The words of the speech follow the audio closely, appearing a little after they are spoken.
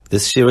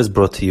This year is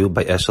brought to you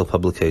by Eshel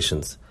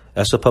Publications.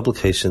 Eshel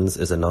Publications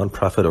is a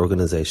non-profit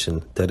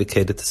organization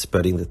dedicated to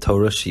spreading the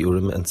Torah,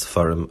 Shiurim, and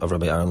Sefarim of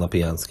Rabbi Aaron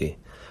Lopiansky.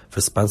 For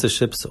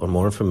sponsorships or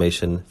more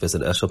information,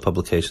 visit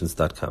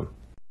eshelpublications.com.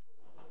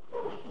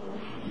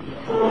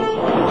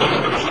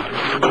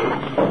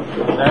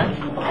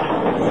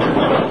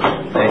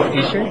 Nice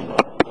t-shirt?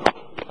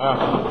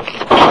 Oh,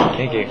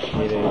 thank you.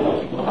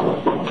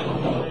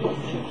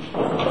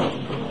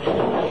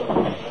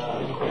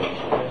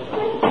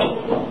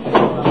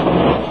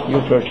 You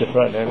approach the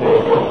front, haven't you?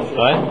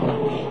 What?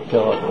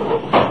 Go on.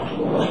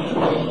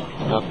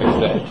 I'll fix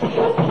that.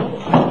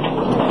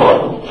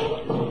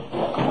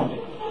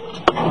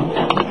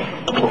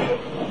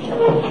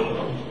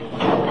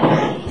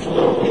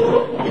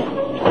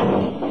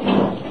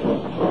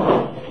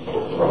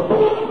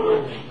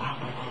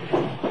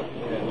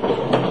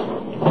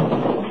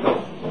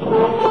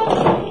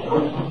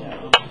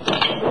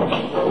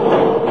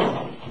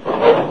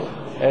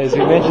 As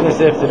we mentioned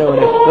this afternoon,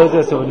 if those of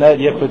us who have not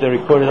yet put the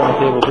recorder on the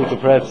table, we could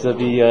perhaps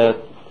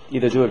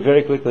either do it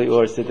very quickly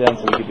or sit down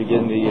so we could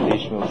begin the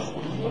shmooze.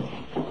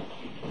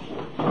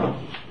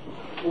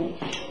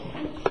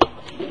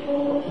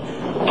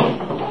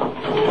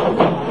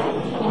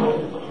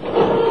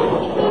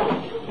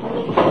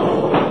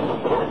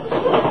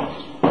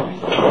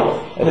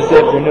 And this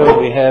afternoon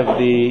we have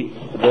the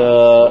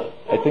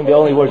I think the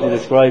only word to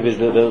describe is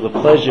the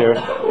pleasure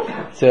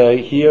to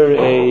hear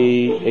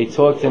a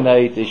talk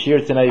tonight, a shir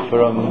tonight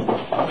from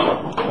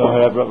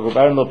Rabbi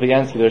Aaron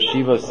Lopiansky, the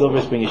Yeshiva of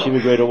Silver Spring,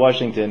 Yeshiva Greater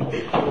Washington,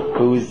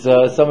 who's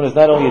someone who's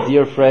not only a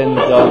dear friend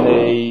on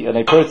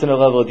a personal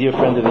level, a dear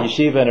friend of the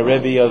yeshiva and a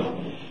rebbe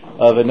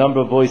of a number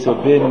of boys who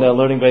have been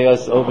learning by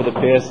us over the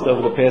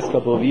past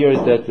couple of years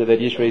that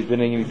Yisrael has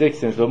been in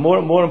existence. But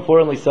more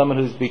importantly, someone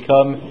who's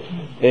become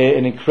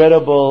an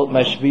incredible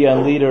mashpia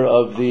and leader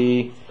of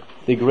the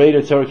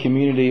greater Torah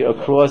community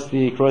across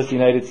the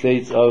United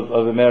States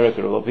of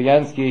America.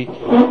 Lopiansky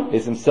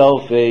is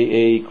himself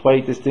a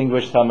quite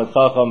distinguished Talmid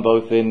Chacham,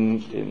 both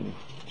in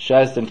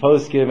Shas and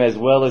Poskim, as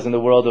well as in the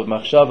world of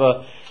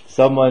Machshava.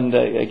 Someone,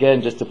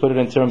 again, just to put it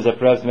in terms that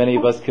perhaps many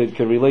of us could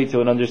relate to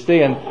and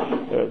understand,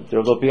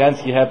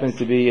 Lopiansky happens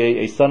to be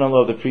a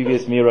son-in-law of the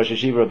previous Mir Rosh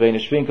Yeshiva, Rabbeinu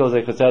Shvinkel,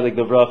 Zecher Tzadik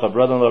Livracha,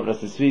 brother-in-law of Rav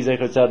Tzvi,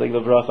 Zecher Tzadik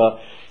Livracha,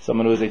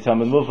 someone who is a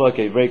Talmid Muvak,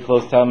 a very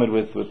close Talmid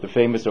with the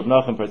famous Rav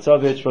Nachum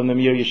Partzovich from the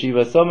Mir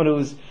Yeshiva, someone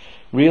who's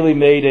really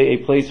made a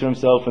place for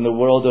himself in the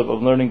world of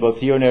learning both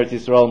here in Eretz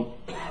Yisrael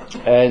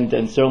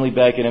and certainly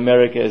back in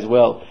America as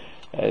well.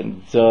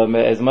 And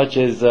as much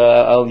as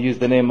I'll use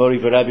the name Mori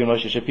V'Rabbi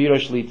Moshe Shapiro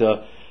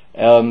Shlita,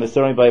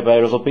 certainly by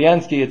Rav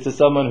Lopiansky, it's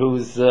someone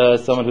who's a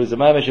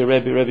mamish, a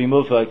Rebbe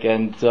Mufak,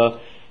 and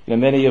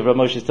many of Rav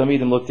Moshe's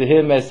Talmidim look to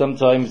him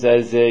oftentimes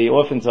as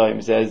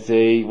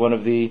one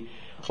of the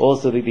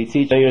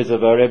teachers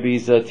of our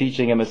Rebbe's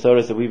teaching and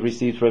Masoros that we've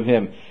received from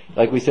him.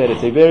 Like we said,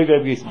 it's a very,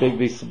 very big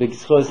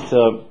schus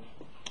to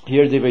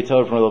hear Divrei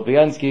Torah from Rav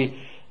Lopiansky.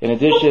 In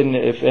addition,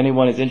 if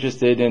anyone is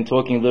interested in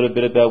talking a little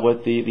bit about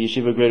what the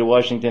Yeshiva of Greater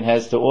Washington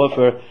has to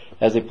offer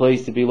as a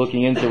place to be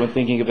looking into when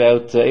thinking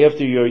about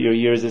after your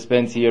years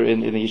spent here in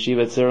the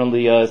Yeshiva, it's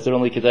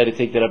certainly kedai to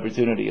take that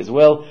opportunity as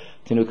well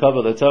to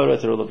nukava the Torah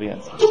to Rav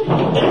Lopiansky.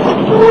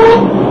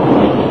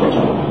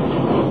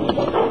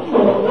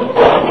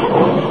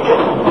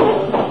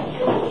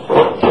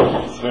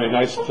 It's very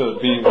nice to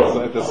be.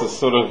 This is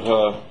sort of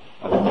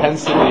an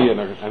intensity and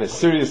a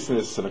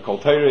seriousness and a kol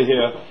Torah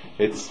here.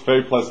 It's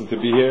very pleasant to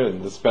be here,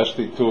 and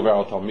especially two of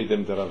our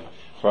Talmidim that are,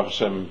 Baruch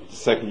Hashem,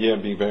 second year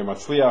and being very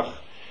matzliach.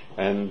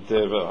 And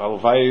I'll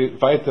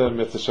invite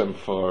Mitzvah Hashem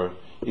for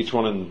each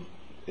one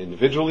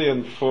individually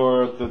and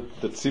for the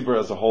tzibur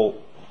as a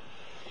whole.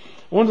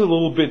 I wanted a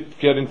little bit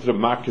get into the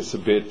Makos a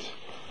bit.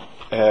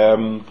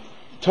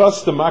 To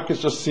us, the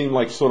Makos just seem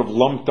like sort of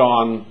lumped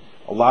on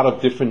a lot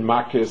of different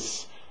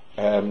Makos,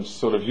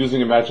 sort of using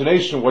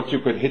imagination, what you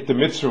could hit the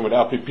mitzvah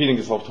without repeating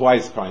yourself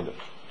twice, kind of.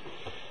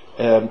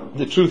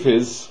 The truth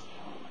is,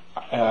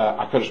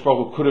 HaKadosh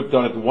Baruch Hu could have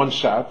done it in one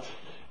shot,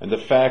 and the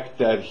fact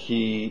that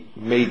he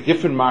made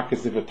different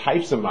makkahs, different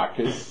types of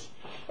makkahs,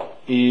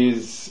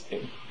 is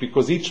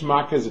because each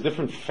makkah is a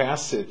different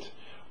facet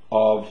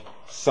of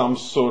some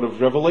sort of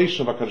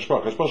revelation of HaKadosh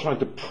Baruch Hu. HaKadosh Baruch Hu is trying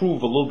to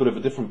prove a little bit of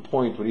a different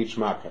point with each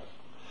makkah.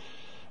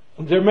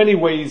 There are many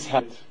ways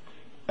how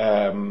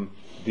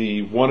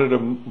one of the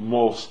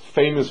most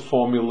famous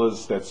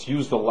formulas that's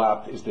used a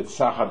lot is the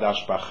Tzach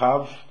Hadash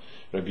Bachav,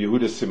 Rabbi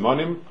Yehuda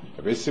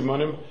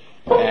Simonim,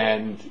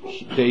 and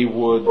they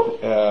would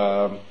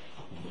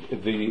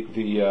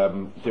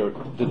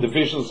the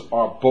divisions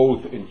are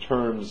both in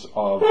terms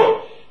of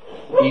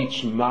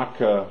each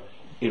makkah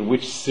in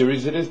which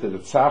series it is, the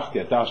Tzach, the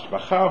Hadash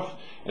Bachav,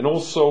 and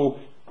also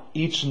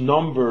each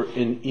number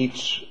in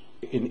each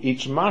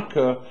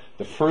makkah.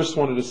 The first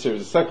one of the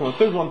series, the second one, the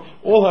third one,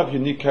 all have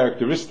unique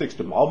characteristics.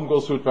 The Malbim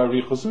goes through it by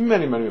Richos,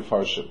 many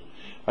Mefarshim.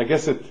 I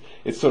guess it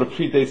sort of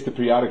predates the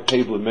periodic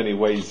table in many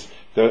ways,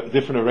 the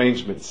different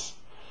arrangements.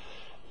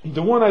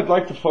 The one I'd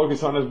like to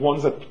focus on is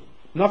ones that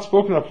not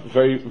spoken of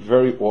very,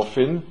 very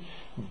often,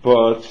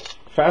 but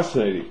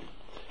fascinating.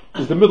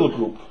 is the middle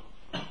group,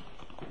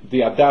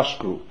 the Adash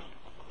group.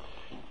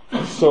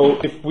 So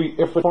if we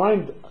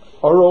find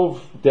Arov,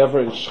 Dever,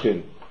 and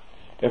Shchin,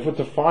 if we're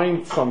to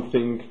find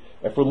something,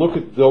 if we look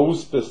at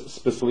those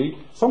specifically,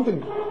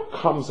 something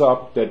comes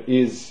up that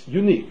is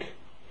unique.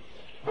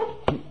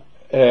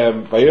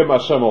 Vayom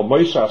Hashem al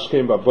Moshe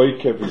Ashkem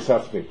ba'boyke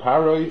v'yisatz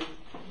paroi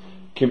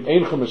kim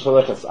einchem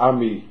meshalech es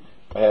ami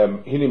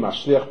hini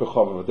mashliach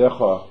b'chov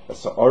v'decha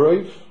es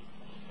ha'orov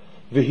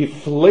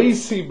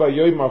v'hifleisi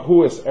b'yoyim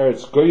ahu es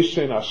eretz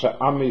Goshen asher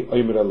ami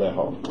oimer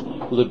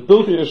aleha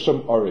lebilti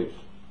Hashem orov.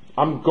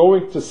 I'm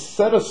going to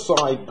set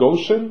aside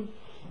Goshen,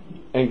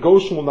 and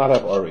Goshen will not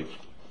have orov.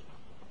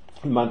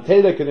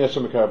 Mantelek and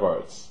Hashem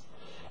mekav.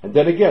 And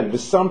then again,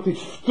 there's something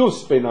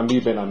ftus ben ami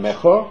ben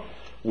amecha,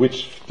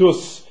 which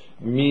ftus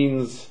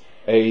means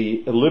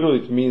literally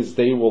it means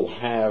they will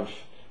have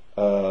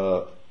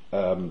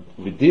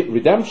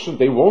redemption.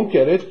 They won't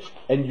get it,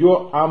 and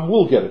your Am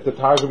will get it. The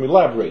Targum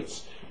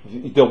elaborates.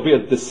 There'll be a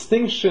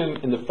distinction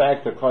in the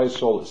fact that Klal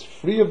Yisrael is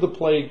free of the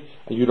plague,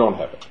 and you don't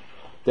have it.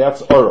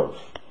 That's Orov.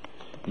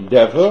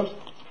 Deva,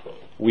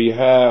 we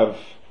have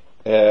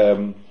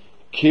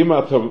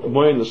Kima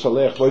Moin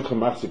L'Shalech Loitcha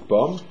Machzik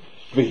Bam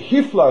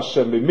V'Hifla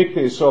Shem B'Mikne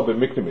Yisrael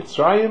B'Mikne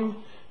Mitzrayim.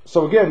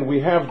 So again, we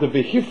have the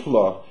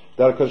V'Hifla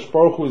that HaKadosh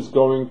Baruch Hu is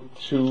going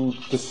to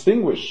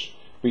distinguish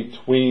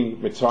between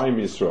Mitzrayim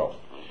and Yisrael.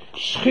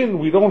 Shchin,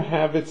 we don't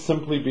have it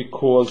simply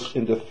because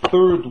in the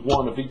third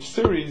one of each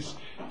series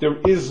there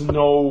is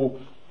no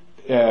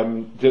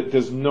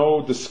there's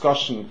no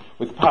discussion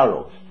with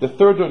Paro. The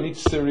third one in each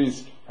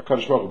series,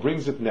 HaKadosh Baruch Hu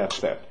brings it, and that's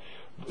that.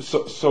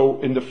 So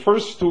in the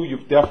first two, you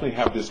definitely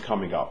have this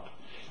coming up,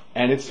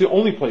 and it's the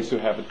only place you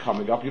have it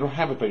coming up. You don't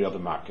have it by the other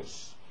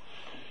Makkos.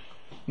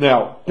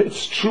 Now,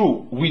 it's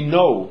true, we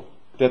know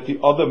that the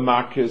other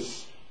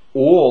Makkos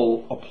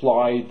all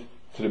applied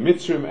to the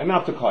Mitzrayim and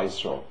not to Klal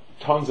Yisrael.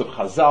 Tons of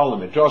Chazal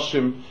and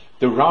Midrashim.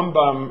 The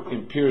Rambam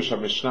in Pirush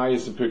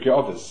HaMishnayos and Pirkei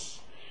Avos,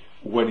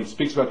 when he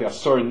speaks about the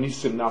Asar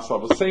Nisim Nasal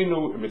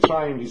V'Seinu in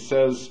Mitzrayim, he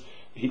says,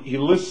 he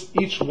lists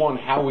each one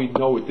how we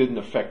know it didn't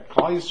affect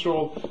Klal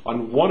Yisrael.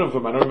 On one of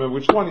them, I don't remember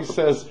which one, he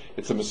says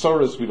it's a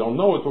Masoros, we don't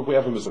know it, but we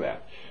have a Masoros.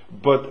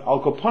 But Al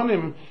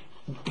Kopanim,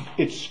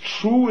 it's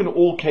true in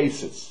all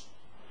cases.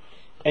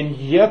 And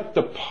yet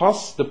the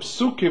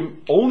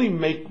Psukim only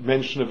make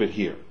mention of it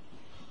here.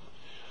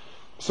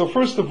 So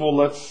first of all,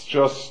 let's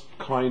just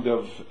kind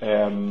of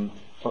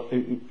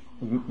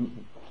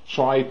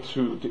try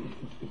to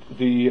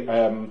the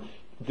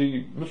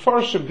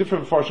Mefarshim,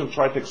 different Mefarshim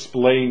try to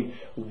explain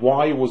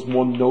why it was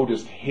more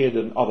noticed here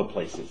than other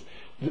places.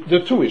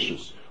 There are two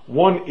issues.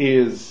 One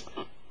is,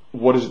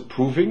 what is it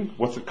proving?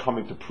 What's it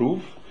coming to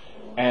prove?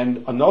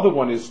 And another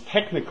one is,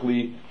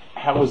 technically,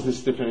 how is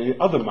this different than any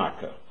other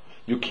Makkah?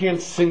 You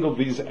can't single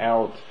these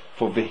out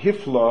for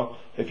Vehifla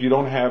if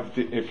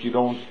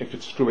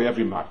it's true by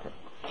every Makkah.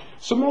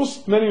 So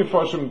many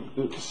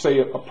Mefarshim say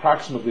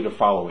approximately the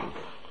following.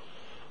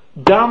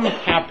 Dam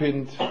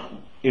happened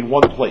in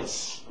one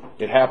place.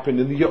 It happened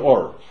in the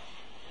Yaor.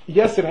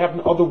 Yes, it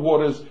happened in other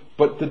waters,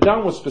 but the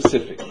Dam was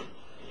specific.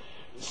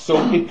 So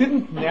it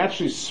didn't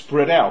naturally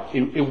spread out.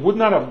 It would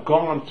not have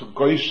gone to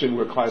Goshen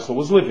where Klal Yisrael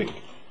was living.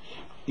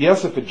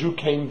 Yes, if a Jew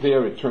came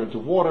there, it turned to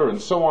water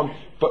and so on,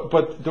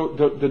 but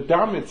the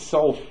Dam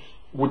itself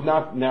would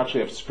not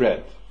naturally have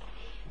spread.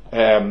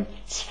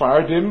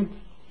 Sfardim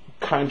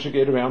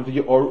conjugate around the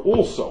Yaor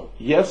also.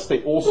 Yes,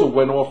 they also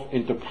went off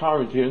into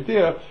Parent here and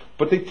there,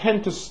 but they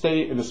tend to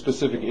stay in a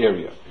specific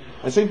area.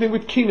 And same thing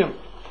with Kinam.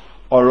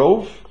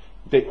 Arov,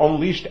 they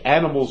unleashed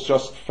animals,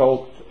 just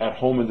felt at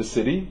home in the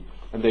city,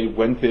 and they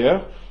went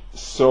there.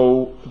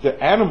 So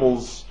the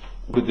animals,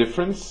 the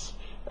difference,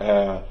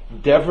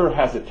 Dever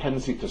has a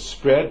tendency to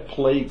spread,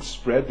 plagues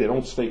spread, they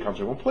don't stay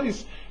concentrated in one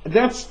place. And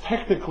that's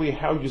technically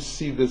how you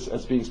see this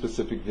as being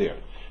specific there.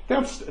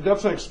 That's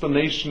an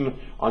explanation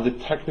on the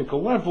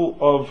technical level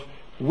of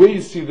where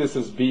you see this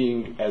as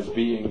being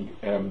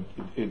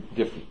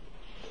different.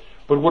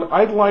 But what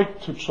I'd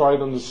like to try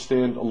to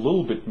understand a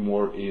little bit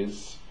more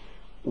is,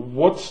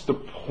 what's the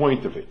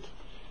point of it?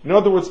 In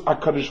other words,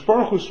 HaKadosh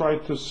Baruch Hu is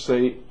trying to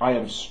say, I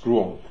am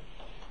strong.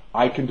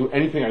 I can do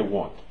anything I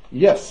want.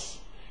 Yes,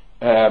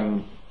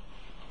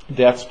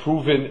 that's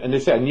proven, and they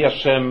say, Ani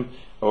Hashem,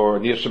 or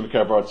Ani Hashem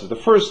Mekav is the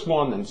first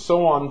one, and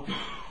so on.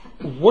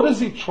 What is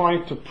he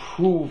trying to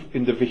prove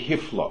in the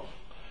Vehifla?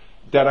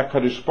 That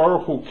HaKadosh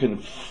Baruch Hu can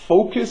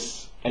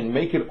focus and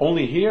make it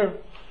only here?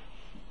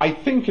 I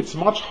think it's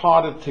much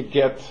harder to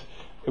get,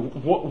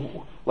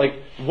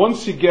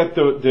 once you get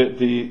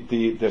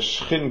the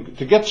shchin,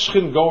 to get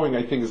shchin going,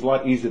 I think is a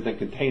lot easier than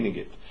containing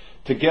it.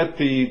 To get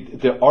the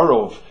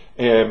arov,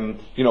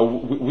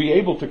 we're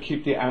able to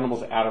keep the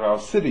animals out of our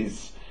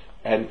cities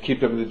and keep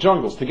them in the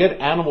jungles. To get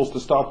animals to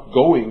start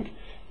going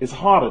is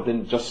harder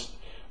than just.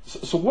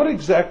 So what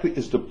exactly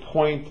is the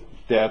point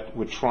that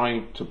we're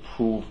trying to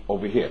prove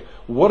over here?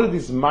 What are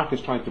these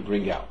makkos trying to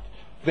bring out?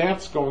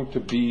 That's going to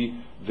be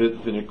the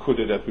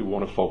nekuda that we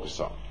want to focus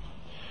on.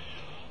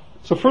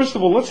 So first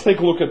of all, let's take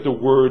a look at the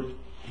word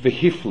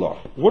vehifla.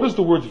 What does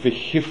the word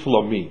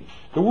vehifla mean?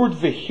 The word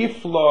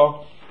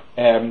vehifla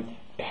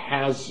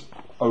has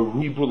a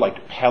Hebrew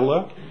like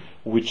pella,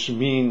 which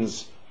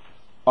means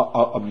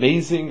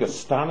amazing,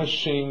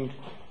 astonishing,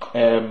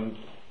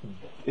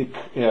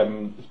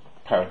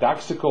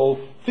 paradoxical,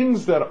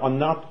 things that are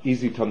not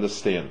easy to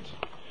understand.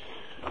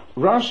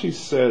 Rashi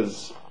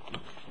says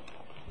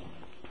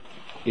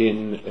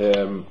in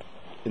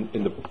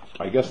the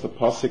I guess the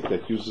pasuk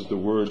that uses the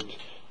word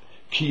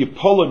ki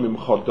yipola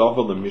mimcha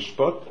davar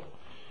lemishpat.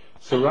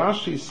 So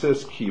Rashi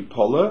says ki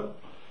yipola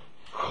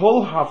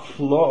kol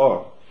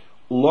hafla'a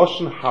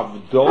loshen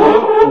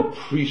havdala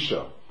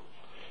uprisha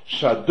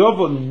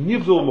shadava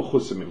nivdol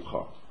mechusim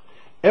mimcha.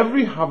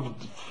 Every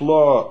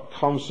havdala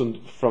comes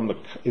from the.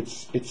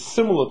 It's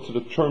similar to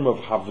the term of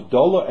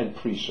havdala and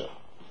prisha.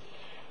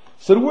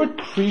 So the word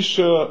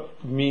prisha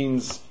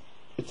means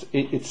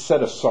it's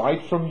set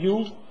aside from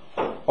you.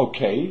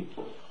 Okay.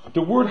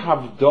 The word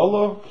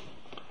havdala,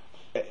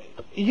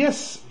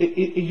 yes,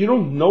 you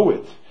don't know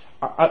it.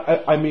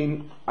 I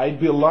mean, I'd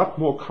be a lot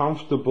more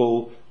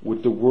comfortable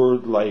with the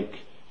word like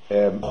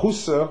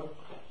chusa,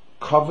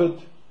 covered,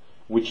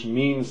 which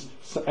means,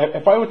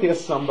 if I were to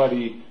ask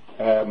somebody,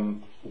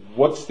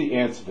 what's the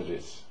answer to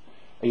this?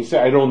 And you say,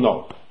 I don't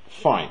know.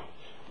 Fine.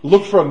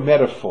 Look for a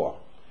metaphor.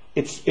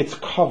 It's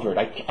covered.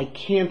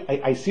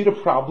 I see the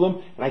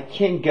problem and I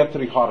can't get to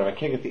the heart of it. I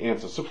can't get the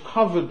answer. So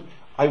covered,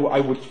 I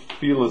would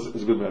feel is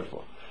a good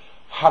metaphor.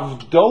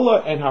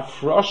 Havdala and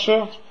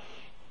Hafrasha,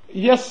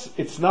 yes,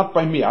 it's not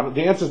by me.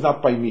 The answer is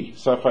not by me.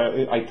 So if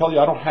I tell you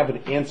I don't have an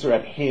answer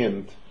at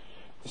hand,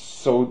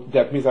 so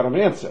that means I don't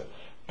have an answer.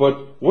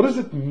 But what does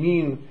it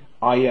mean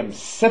I am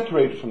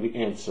separated from the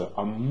answer?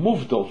 I'm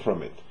movdal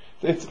from it.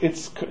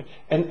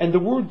 And the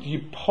word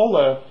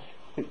yipola,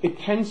 it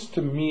tends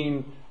to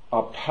mean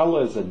a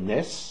pella is a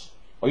nes.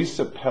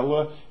 Oisa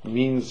pella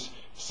means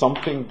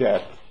something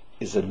that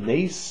is a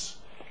nes.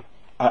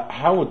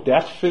 How would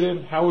that fit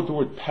in? How would the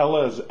word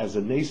pella as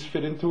a nes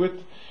fit into it?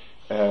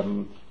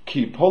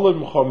 Ki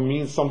yipola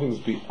means something's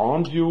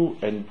beyond you,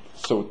 and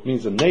so it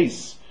means a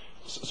nes.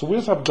 So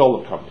where's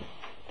Havdalah coming?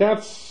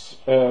 That's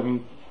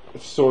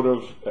sort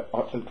of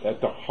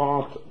at the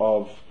heart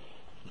of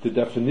the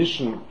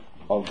definition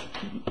of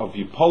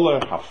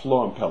yipola,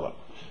 hafla, and pella.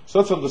 So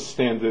let's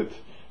understand it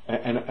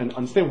and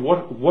understand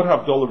what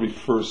Havdalah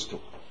refers to.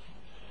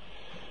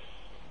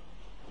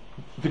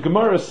 The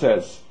Gemara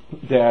says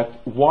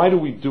that why do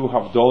we do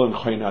Havdalah in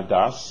Chayna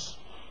Das?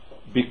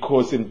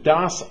 Because in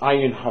Das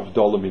ayin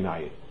Havdalah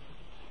minayin.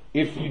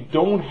 If you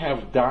don't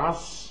have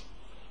Das,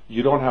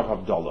 you don't have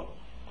Havdalah.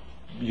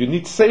 You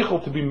need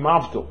seichel to be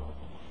mavdil.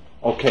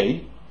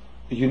 Okay,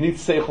 you need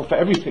seichel for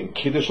everything.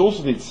 Kiddush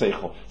also needs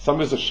seichel.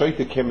 Sometimes a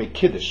shaita can make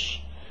kiddush.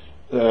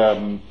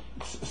 So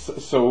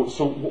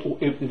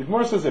if the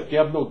Gemara says if you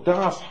have no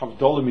das,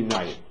 havdalah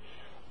minayim.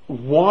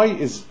 Why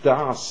is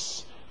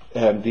das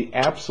the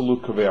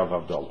absolute kaver of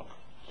havdalah?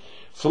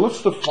 So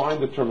let's define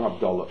the term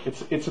havdalah.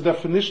 It's a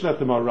definition that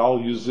the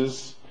Maharal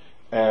uses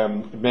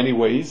many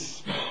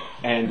ways,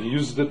 and he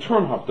uses the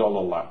term havdalah a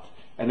lot.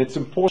 And it's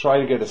important to try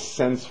to get a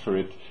sense for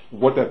it,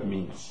 what that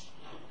means.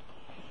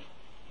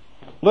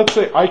 Let's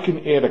say I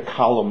can add a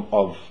column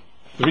of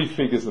 3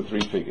 figures and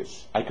 3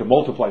 figures. I can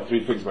multiply 3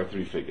 figures by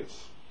 3 figures.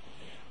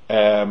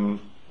 To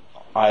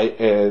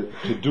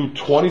do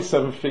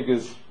 27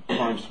 figures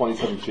times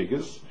 27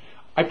 figures,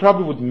 I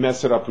probably would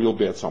mess it up real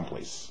bad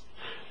someplace.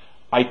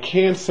 I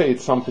can't say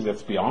it's something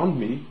that's beyond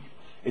me.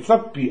 It's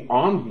not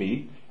beyond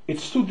me.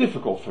 It's too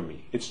difficult for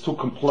me. It's too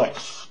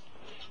complex.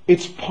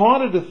 It's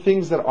part of the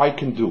things that I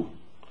can do.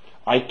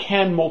 I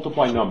can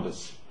multiply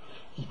numbers.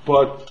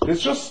 But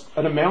there's just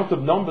an amount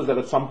of numbers that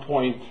at some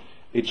point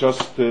I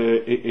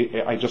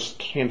just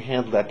can't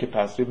handle that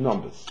capacity of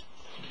numbers.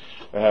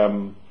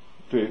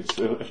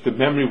 If the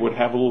memory would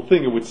have a little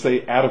thing, it would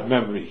say out of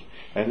memory,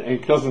 and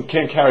it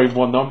can't carry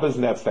more numbers,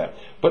 and that's that.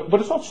 But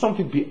it's not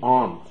something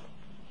beyond.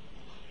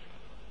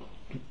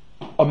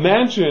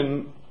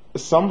 Imagine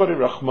somebody,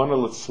 Rahman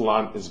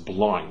al-Islam, is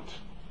blind,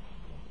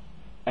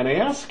 and I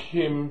ask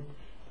him,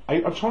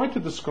 I'm trying to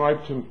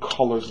describe to him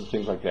colors and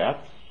things like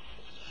that,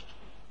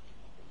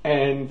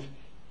 and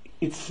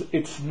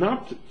it's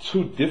not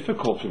too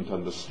difficult for him to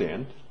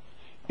understand.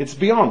 It's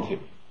beyond him.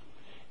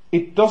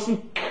 It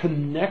doesn't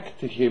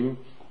connect to him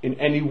in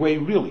any way,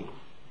 really.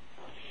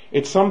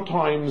 It's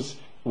sometimes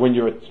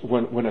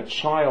when a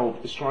child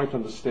is trying to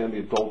understand the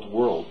adult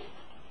world,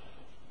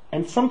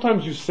 and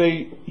sometimes you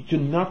say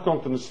you're not going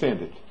to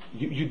understand it.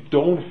 You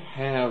don't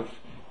have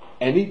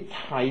any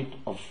type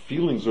of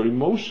feelings or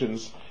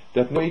emotions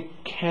that way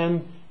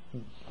can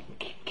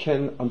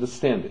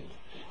understand it.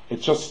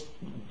 It's just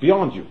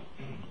beyond you.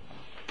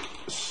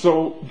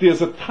 So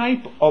there's a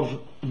type of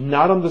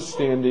not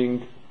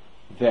understanding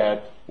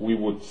that we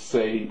would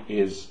say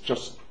is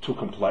just too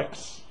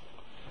complex,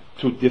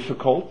 too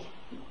difficult.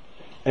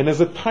 And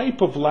there's a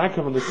type of lack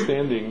of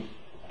understanding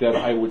that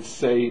I would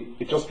say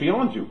it's just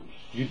beyond you.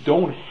 You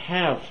don't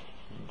have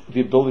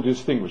the ability to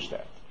distinguish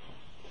that.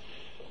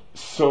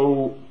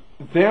 So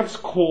that's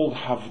called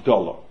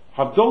Havdalah.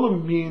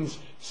 Havdala means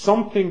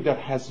something that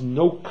has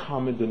no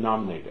common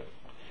denominator.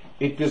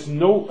 There's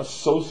no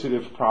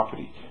associative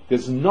property.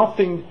 There's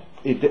nothing,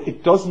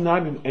 it does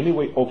not in any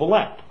way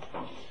overlap.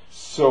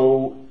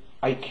 So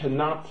I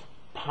cannot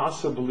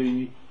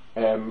possibly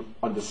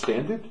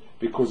understand it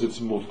because it's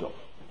moved up.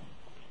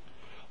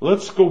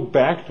 Let's go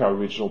back to our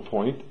original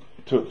point,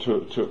 to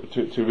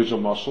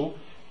original mashal,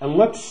 and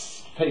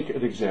let's take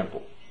an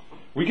example.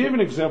 We gave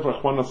an example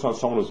of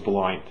someone who's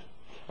blind,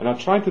 and I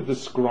tried to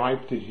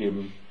describe to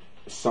him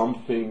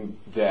something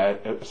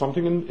that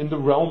something in the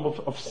realm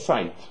of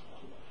sight.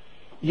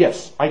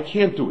 Yes, I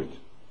can't do it,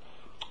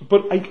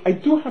 but I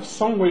do have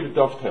some way to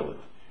dovetail it.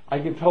 I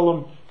can tell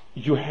him,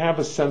 you have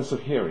a sense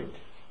of hearing,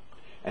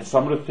 and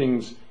some of the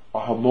things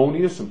are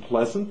harmonious and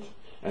pleasant,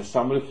 and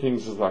some of the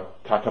things is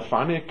like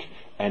cacophonic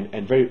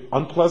and very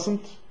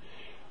unpleasant.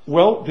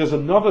 Well, there's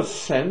another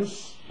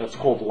sense that's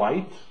called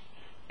light,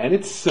 and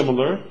it's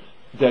similar,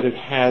 that it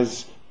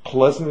has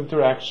pleasant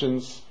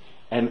interactions,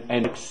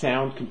 and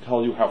sound can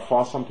tell you how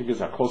far something is,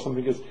 how close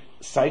something is.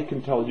 Sight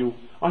can tell you.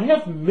 I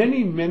have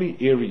many, many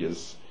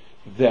areas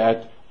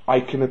that I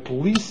can at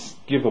least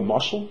give a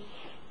mashal.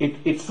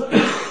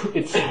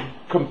 It's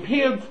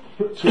compared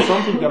to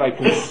something that I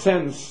can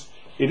sense.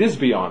 It is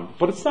beyond,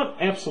 but it's not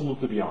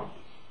absolutely beyond.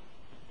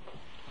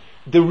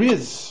 There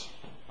is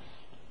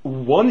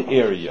one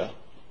area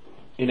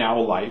in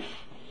our life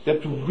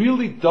that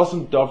really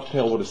doesn't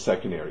dovetail with the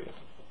second area,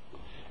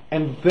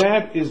 and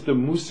that is the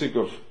musig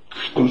of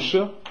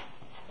kedusha,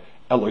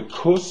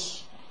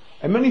 elokus,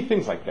 and many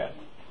things like that.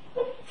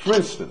 For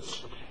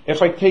instance,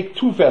 if I take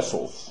two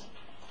vessels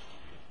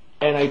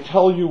and I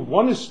tell you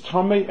one is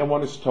tamei and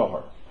one is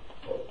tahor,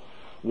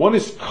 one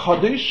is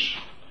kaddish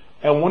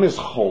and one is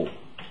chol,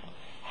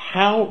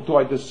 how do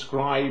I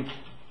describe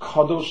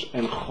kaddish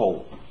and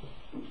chol?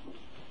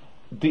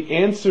 The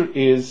answer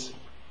is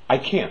I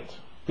can't.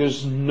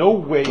 There's no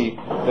way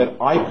that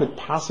I could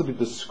possibly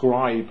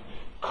describe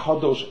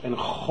kaddish and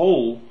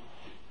chol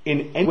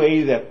in any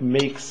way that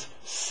makes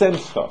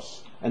sense to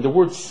us. And the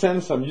word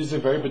sense I'm using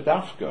very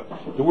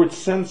bedafka. The word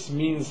sense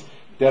means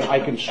that I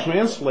can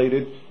translate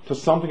it to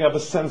something I have a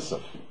sense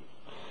of.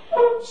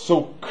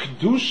 So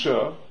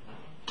kedusha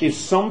is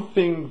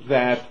something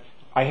that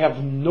I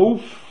have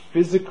no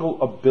physical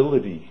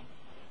ability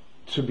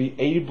to be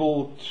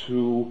able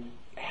to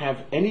have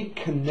any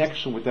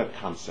connection with that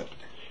concept.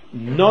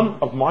 None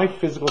of my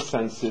physical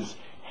senses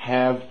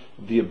have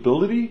the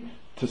ability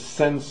to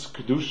sense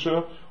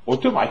kedusha,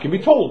 or I can be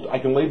told. I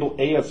can label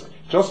A as,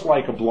 just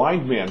like a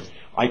blind man,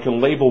 I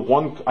can label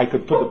one, I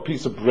could put a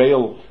piece of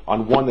braille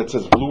on one that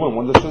says blue and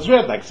one that says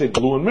red. I can say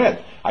blue and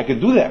red. I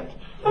can do that.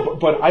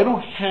 But I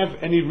don't have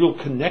any real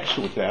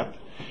connection with that.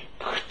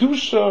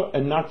 Kedusha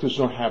and not Kedusha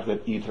don't have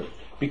that either,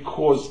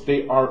 because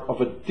they are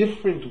of a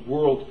different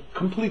world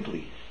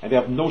completely, and they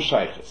have no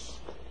shaykhs.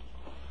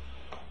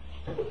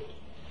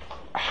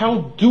 How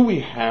do we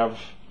have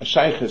a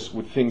shaykhs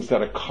with things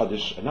that are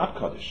kaddish and not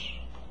kaddish?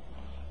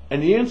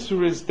 And the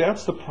answer is,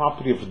 that's the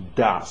property of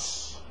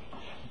das.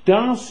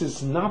 Das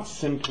is not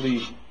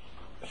simply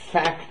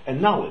fact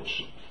and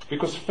knowledge,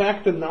 because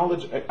fact and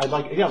knowledge,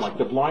 like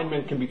the blind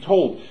man can be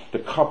told the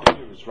cup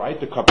here is right,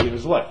 the cup here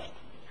is left.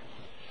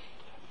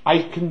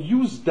 I can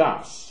use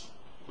das.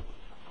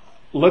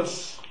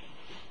 Let's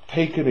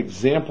take an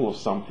example of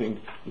something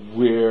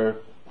where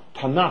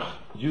Tanakh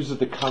uses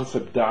the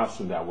concept das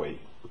in that way.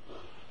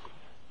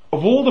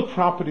 Of all the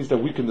properties that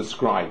we can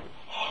describe,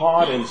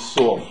 hard and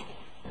soft,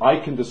 I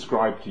can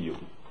describe to you.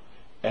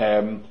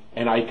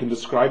 And I can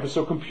describe it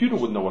so a computer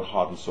would know what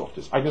hard and soft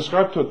is. I can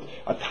describe to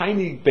a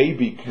tiny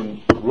baby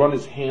can run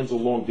his hands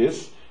along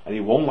this, and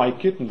he won't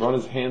like it, and run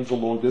his hands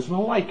along this, and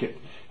he'll like it.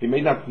 He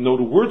may not know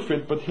the word for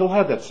it, but he'll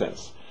have that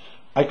sense.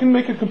 I can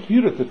make a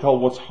computer to tell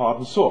what's hard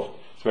and soft.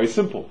 It's very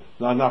simple.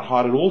 Not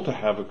hard at all to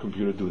have a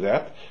computer do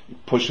that.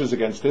 It pushes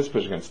against this,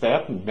 pushes against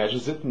that, and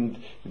measures it,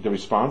 and the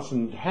response,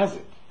 and has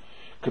it.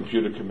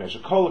 Computer can measure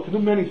color, can do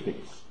many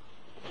things.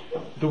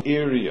 The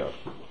area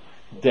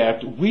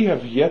that we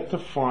have yet to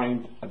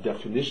find a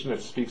definition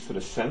that speaks to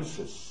the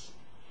senses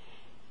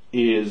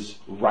is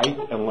right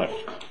and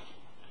left.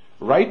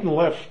 Right and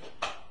left,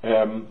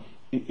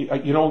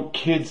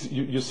 kids,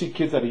 you see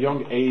kids at a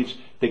young age,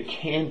 they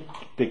can't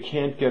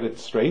get it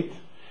straight,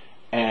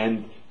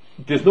 and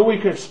there's no way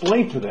you can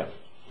explain to them.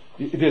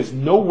 There's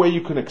no way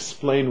you can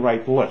explain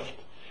right and left.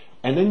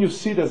 And then you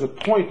see there's a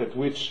point at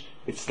which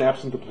it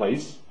snaps into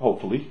place,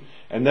 hopefully,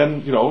 and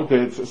then,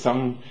 there's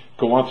some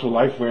go on through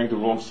life wearing the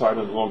wrong side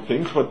of the wrong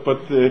things, but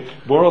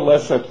more or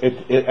less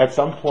at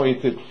some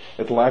point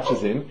it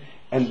latches in,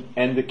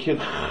 and the kid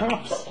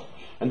hops.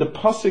 And the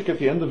pasuk at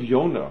the end of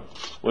Yonah,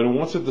 when it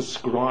wants to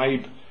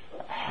describe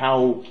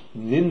how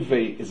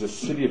Nineveh is a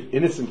city of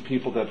innocent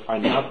people that are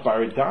not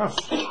baradas,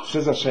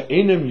 says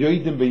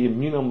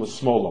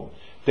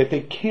that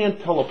they can't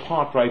tell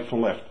apart right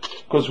from left,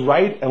 because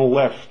right and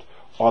left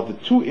are the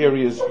two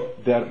areas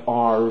that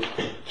are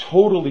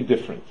totally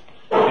different.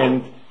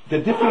 And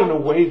they're different in a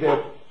way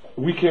that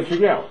we can't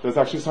figure out. There's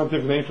actually a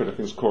scientific name for it. I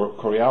think it's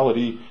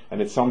chorality,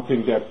 and it's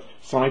something that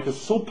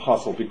scientists still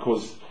puzzle,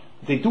 because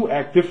they do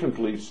act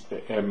differently.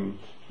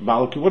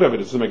 Maliki, whatever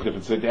it is, doesn't make a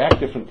difference. They act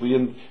differently,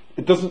 and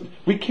it doesn't.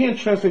 We can't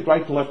translate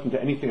right and left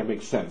into anything that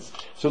makes sense.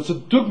 So it's a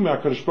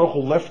dugma Kadosh Baruch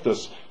Hu left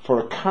us for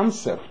a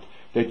concept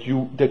that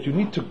you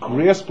need to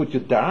grasp with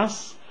your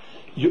das.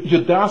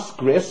 Your das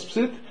grasps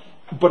it,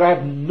 but I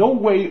have no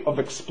way of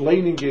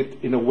explaining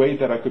it in a way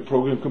that I could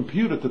program a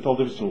computer to tell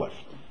the difference from left.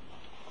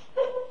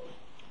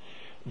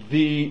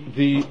 The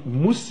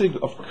musig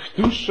of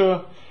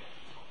kedusha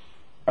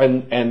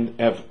and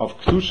of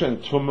kedusha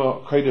and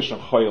tumah, kodesh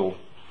and choil,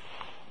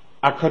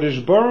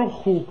 HaKadosh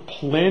Baruch Hu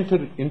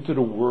planted into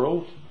the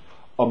world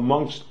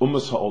amongst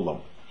Ummas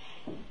HaOlam.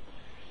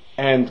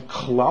 And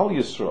Klal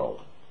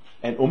Yisrael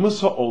and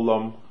Ummas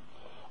HaOlam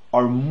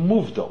are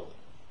muvdal.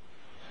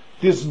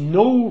 There's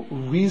no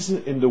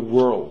reason in the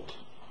world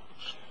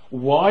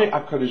why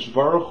HaKadosh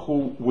Baruch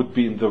Hu would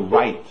be in the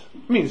right.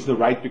 I mean, he's the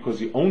right because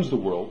he owns the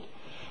world.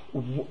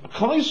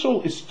 Klal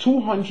Yisrael is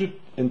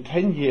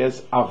 210 years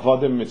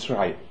Avadim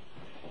Mitzrayim.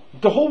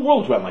 The whole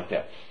world ran like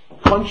that.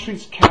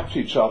 Countries capture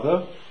each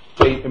other.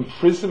 They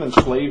imprison and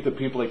slave the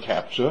people they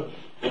capture,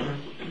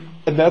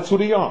 and that's who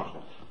they are.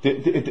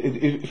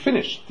 It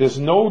finished. That's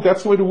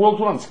the way the world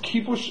runs.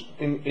 Kibush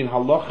in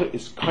halacha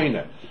is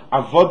kaina.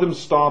 Avodim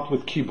start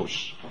with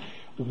kibush.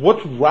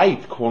 What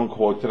right, quote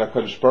unquote, did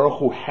HaKadosh Baruch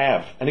Hu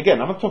have? And again,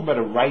 I'm not talking about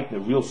a right in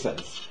a real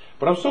sense,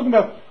 but I'm talking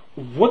about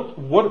what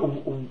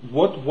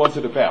was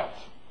it about?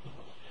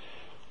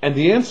 And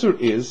the answer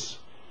is,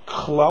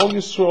 Klal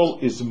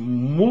Yisrael is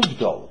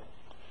muvdal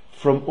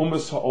from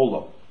Ummas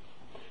HaOlam.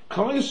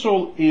 Klal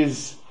Yisrael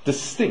is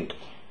distinct.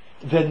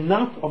 They're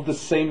not of the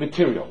same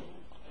material.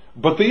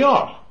 But they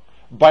are.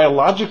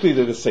 Biologically,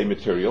 they're the same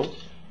material.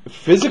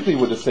 Physically,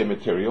 we're the same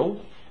material.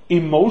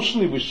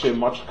 Emotionally, we share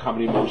much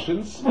common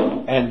emotions.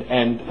 And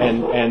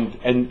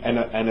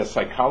a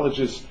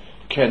psychologist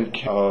can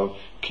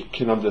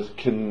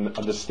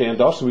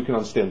understand us, and we can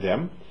understand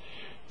them.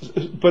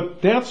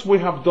 But that's where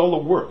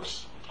Havdala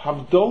works.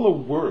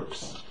 Havdala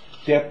works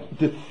that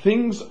the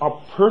things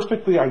are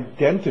perfectly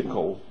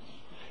identical,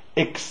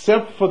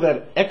 except for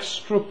that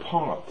extra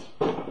part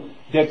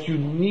that you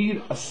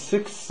need a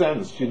sixth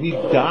sense, you need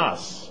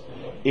das,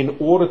 in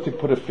order to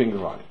put a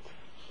finger on it.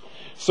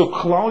 So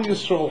Klal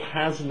Yisrael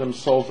has in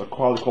themselves a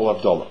quality called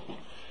Havdala.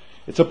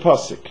 It's a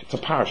pasuk, it's a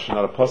parsha,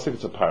 not a pasuk,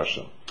 it's a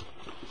parsha.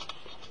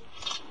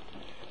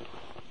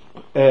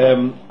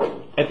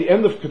 At the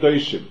end of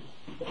Kedoshim,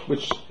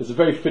 which is a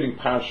very fitting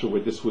parsha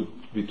where this would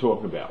be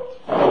talking about.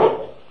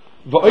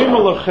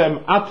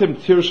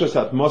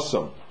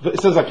 It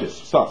says like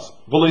this, it starts,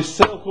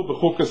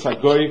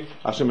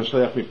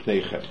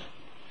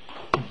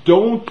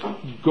 don't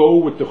go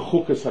with the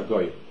chukas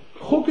hagoyim.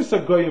 Chukas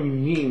hagoyim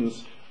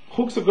means,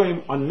 chukas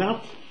hagoyim are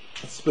not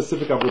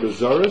specific avodah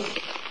zaros,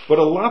 but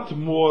a lot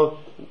more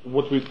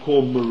what we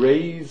call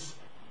mores,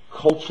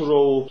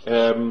 cultural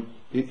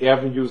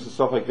avenues and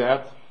stuff like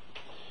that.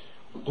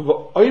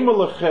 You're going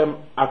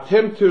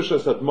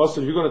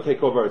to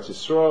take over Eretz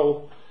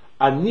Yisrael.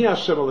 Ani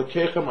Hashem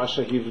Elokechem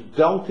asher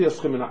hivdalti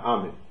eschem min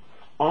ha'amim.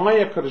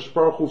 I, HaKadosh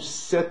Baruch Hu,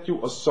 set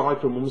you aside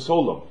from Ummas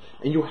HaOlam.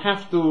 And you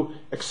have to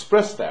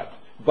express that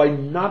by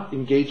not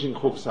engaging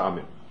Chukas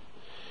HaAmim.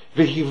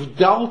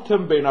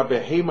 V'hivdaltem bein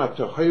ha'behema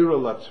tohira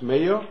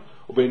latmeya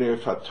u'bein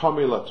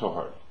ha'fatami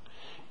latohar.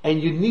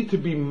 And you need to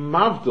be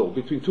mavdil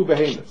between two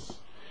behemoths.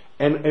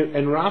 And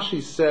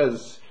Rashi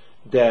says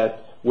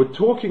that we're not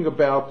talking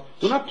about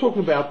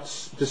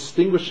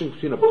distinguishing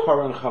between a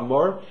parah and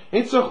chamor.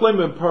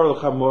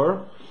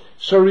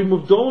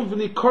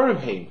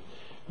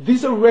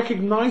 These are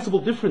recognizable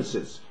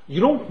differences.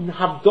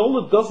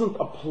 Havdala doesn't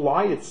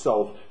apply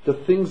itself to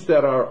things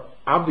that are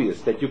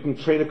obvious, that you can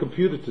train a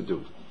computer to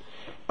do.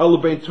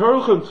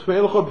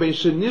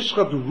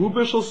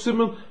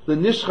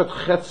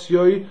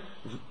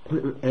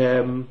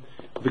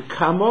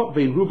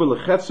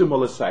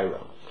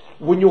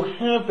 When you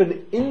have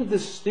an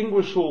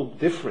indistinguishable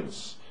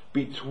difference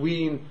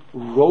between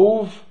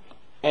rov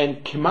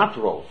and kimat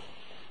rov,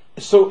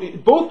 so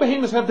both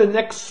behemoths have the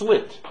neck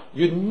slit.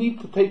 You need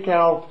to take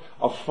out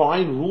a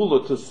fine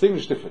ruler to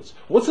distinguish difference.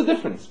 What's the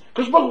difference?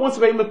 Because wants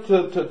the behemoth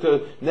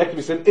to neck to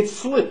be slit. It's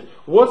slit.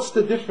 What's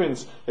the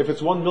difference if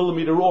it's 1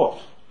 millimeter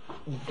off?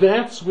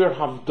 That's where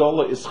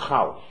Havdala is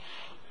chal.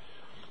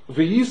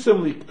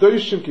 V'yisem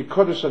likdoshim ki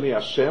kodesh ani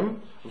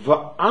Hashem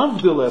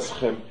va'avdil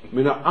eschem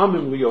min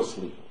ha'amim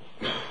liyosli.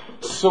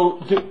 So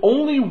the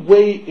only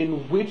way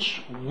in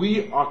which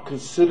we are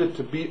considered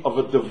to be of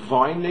a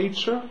divine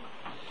nature,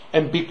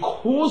 and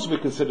because we're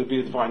considered to be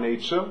a divine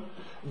nature,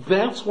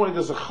 that's why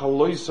there's a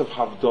chalois of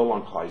Havdala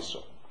on Klal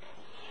Yisrael.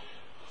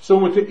 So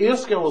we're to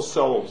ask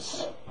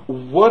ourselves,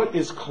 what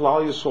is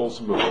Klal Yisrael's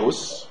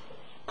mehus?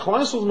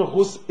 Klal Yisrael's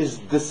mehus is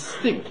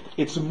distinct.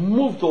 It's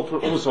moved over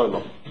Ummas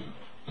HaOlam.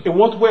 In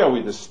what way are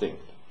we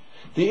distinct?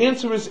 The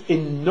answer is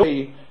in no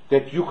way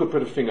that you could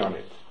put a finger on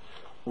it.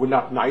 We're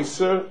not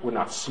nicer, we're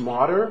not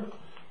smarter,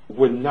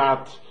 we're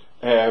not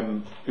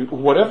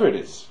whatever it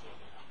is.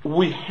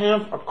 We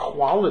have a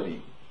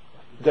quality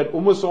that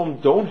Ummas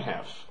HaOlam don't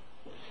have.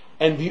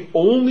 And the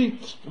only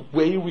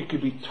way we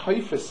could be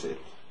typhus it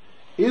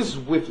is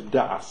with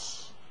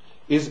das,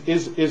 is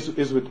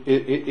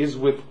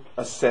with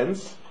a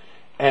sense,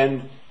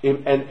 and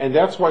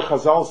that's why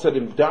Chazal said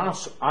im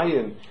das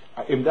ayin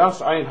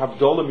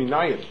Havdala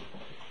minayin.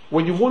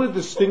 When you want to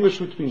distinguish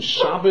between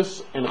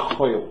Shabbos and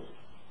Choil,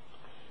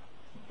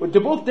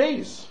 they're both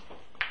days.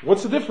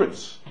 What's the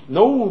difference?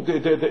 No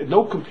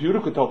computer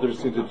could tell the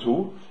difference between the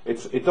two.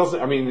 It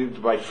doesn't. I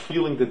mean, by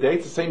feeling the day,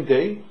 it's the same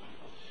day.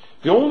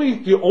 The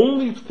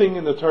only thing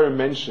in the Torah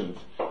mentioned.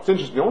 It's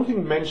interesting. The only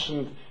thing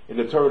mentioned in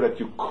the Torah that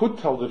you could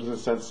tell the difference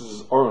in senses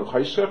is Or and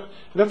Chayshech, and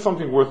that's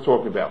something worth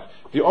talking about.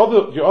 The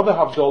other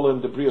Havdalah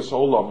in the Brias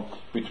Olam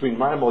between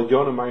Mayim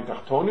Elyon and Mayim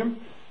Tachtonim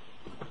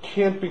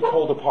can't be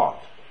told apart.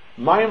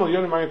 Mayim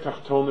Elyon and Mayim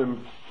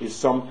Tachtonim is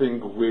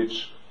something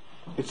which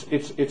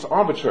it's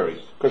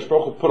arbitrary. Because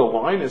Baruch Hu put a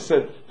line and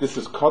said this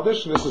is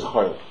Kaddish and this is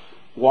Chayil.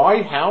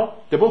 Why? How?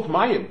 They're both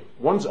Mayim.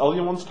 One's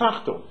Elyon, one's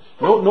Tachton.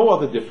 No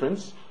other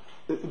difference.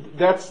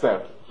 That's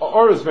that.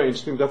 Or is very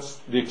interesting. That's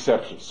the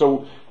exception.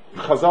 So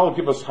Chazal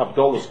give us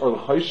Havdalas or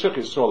Chayshech,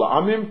 Yisrael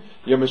Amim,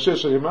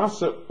 Yemeshesh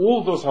Yemasa.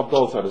 All those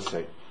Havdalas are the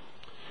same.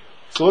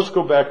 So let's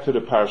go back to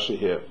the parsha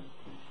here.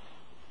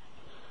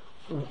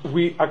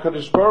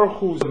 HaKadosh Baruch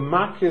Hu's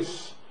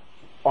makis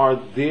are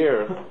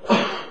there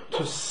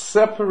to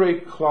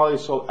separate Klal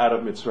Yisrael out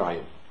of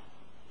Mitzrayim.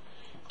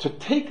 To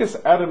take us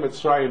out of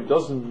Mitzrayim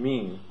doesn't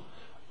mean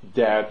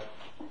that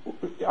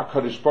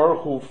HaKadosh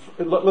Baruch Hu.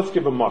 Let's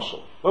give a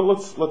mashal.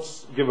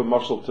 Let's give a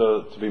mashal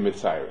to be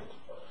mitzayiret.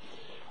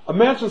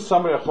 Imagine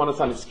somebody,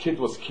 his kid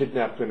was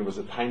kidnapped when he was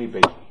a tiny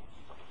baby,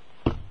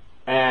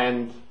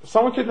 and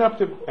someone kidnapped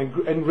him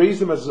and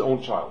raised him as his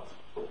own child.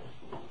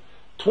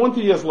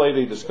 20 years later,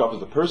 he discovers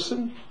the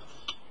person,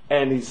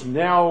 and he's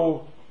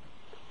now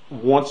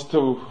wants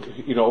to,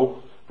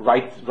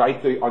 right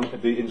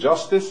the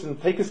injustice and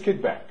take his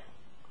kid back.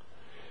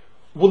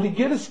 Will he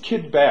get his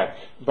kid back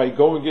by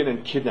going in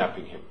and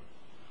kidnapping him?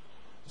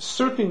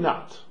 Certainly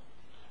not,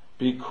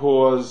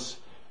 because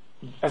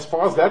as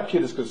far as that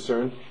kid is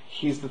concerned,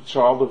 he's the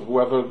child of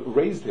whoever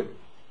raised him.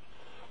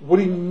 What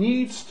he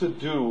needs to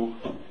do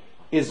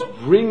is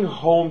bring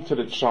home to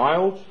the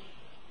child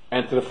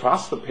and to the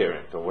foster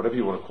parent, or whatever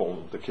you want to call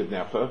him, the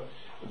kidnapper,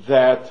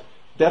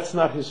 that's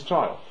not his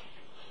child.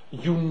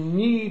 You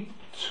need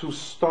to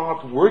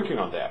start working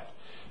on that.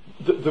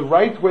 The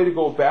right way to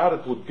go about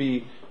it would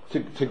be to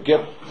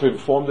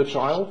inform the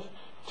child,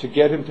 to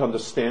get him to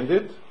understand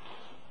it,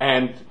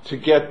 and to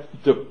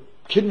get the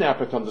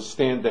kidnapper to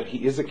understand that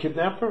he is a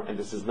kidnapper and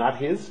this is not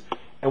his.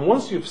 And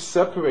once you've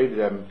separated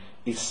them,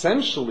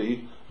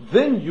 essentially,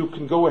 then you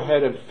can go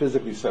ahead and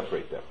physically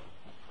separate them.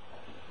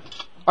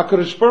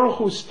 HaKadosh Baruch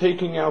Hu is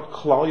taking out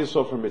Klal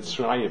Yisrael from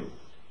Mitzrayim.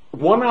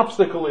 One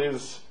obstacle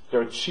is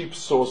they're a cheap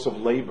source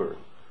of labor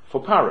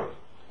for Parah.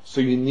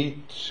 So you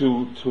need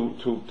to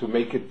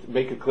make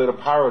it clear to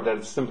Parah that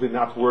it's simply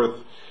not worth.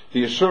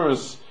 The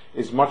assurance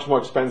is much more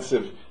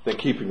expensive than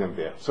keeping them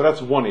there. So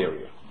that's one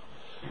area.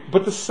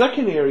 But the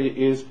second area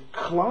is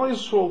Klal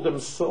Yisrael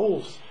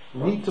themselves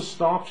need to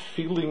start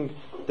feeling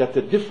that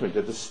they're different,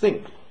 they're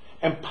distinct.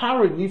 And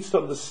Parah needs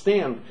to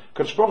understand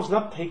Kadosh Baruch Hu is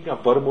not taking our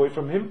bottom away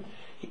from him.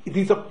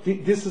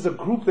 This is a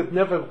group that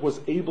never was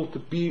able to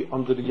be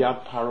under the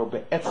Yad Parah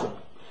Be'etzem.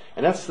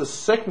 And that's the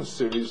second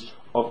series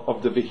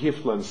of the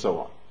Vehifla and so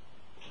on.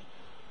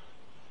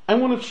 I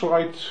want to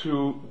try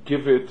to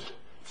give it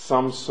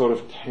some sort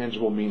of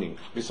tangible meaning,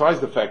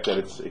 besides the fact that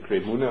it's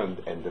Ikrei Muna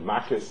and the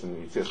Makis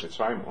and Yitzias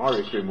Mitzrayim are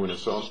Ikrei Muna and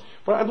so on.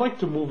 But I'd like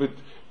to move it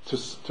to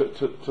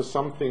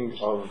something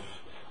of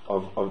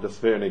the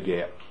Sver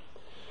Negea.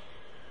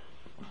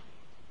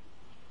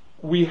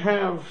 We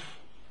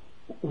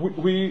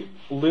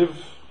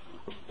live,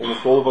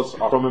 almost all of us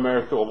are from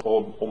America,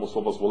 almost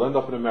all of us will end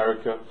up in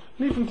America,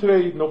 and even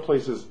today, no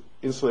place is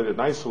insulated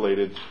and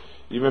isolated.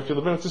 Even if you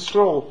live in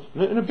Israel,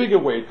 in a bigger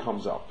way it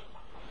comes up.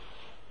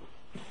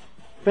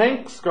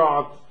 Thanks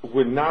God,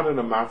 we're not in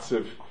a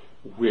matziv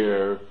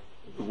where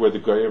the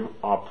Goyim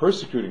are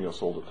persecuting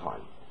us all the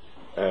time.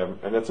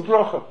 And that's a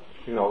bracha.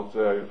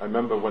 I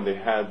remember when they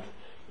had,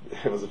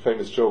 it was a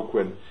famous joke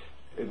when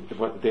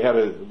they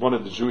had one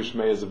of the Jewish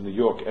mayors of New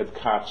York, Ed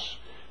Koch,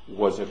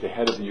 was at the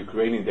head of the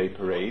Ukrainian Day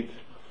parade,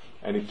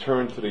 and he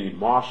turned to the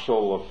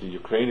marshal of the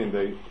Ukrainian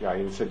Day guy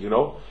and he said,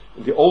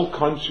 in the old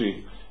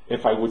country,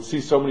 if I would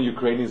see so many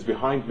Ukrainians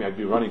behind me, I'd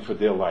be running for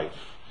their life.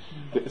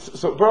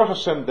 So Baruch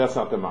Hashem, that's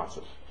not the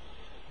matzav.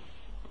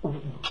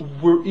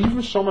 We're even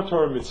Shomer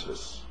Torah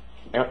mitzvahs,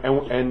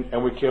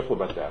 and we're careful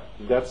about that.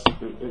 That's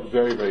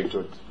very, very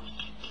good.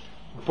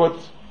 But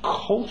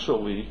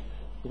culturally,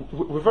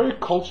 we're very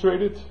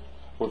acculturated,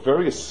 we're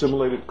very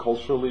assimilated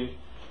culturally.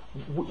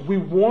 We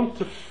want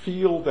to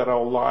feel that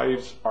our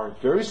lives are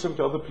very similar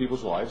to other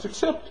people's lives,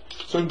 except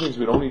certain things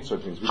we don't eat,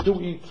 certain things we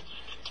do eat.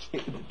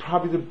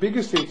 Probably the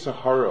biggest Yetzer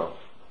Hara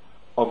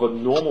of a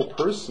normal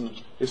person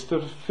is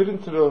to fit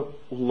into the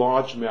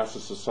large mass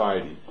of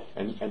society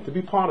and to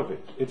be part of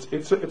it.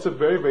 It's a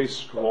very, very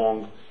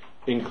strong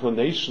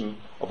inclination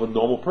of a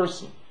normal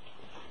person.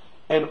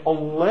 And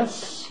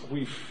unless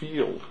we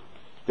feel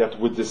that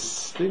we're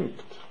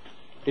distinct,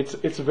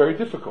 it's very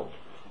difficult.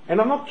 And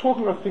I'm not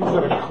talking about things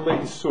that are clay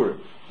surim.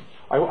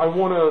 I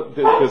want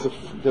to.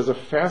 There's a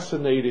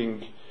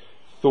fascinating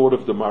thought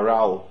of the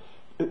Maral.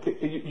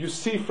 You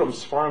see from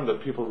Sfarim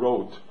that people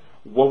wrote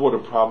what were the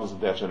problems of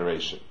that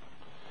generation.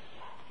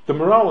 The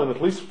Maral, in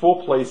at least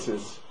 4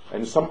 places,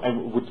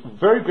 and with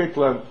very great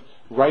length,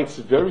 writes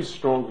very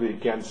strongly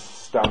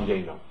against stam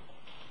yena,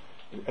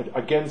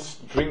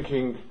 against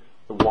drinking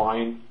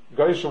wine,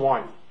 goyish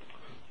wine.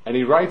 And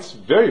he writes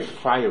very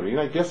fiery, and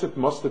I guess it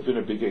must have been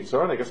a big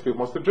Eitzah, and I guess people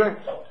must have drank.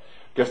 I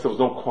guess there was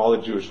no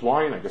quality Jewish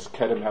wine. I guess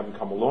Kedem hadn't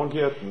come along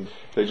yet, and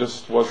there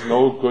just was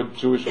no good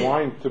Jewish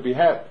wine to be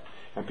had.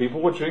 And people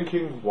were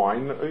drinking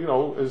wine,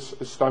 as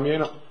stam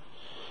yena.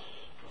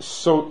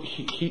 So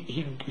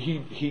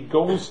he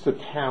goes to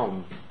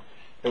town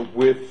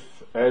with.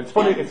 It's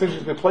funny. It's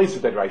interesting the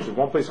places that writes. In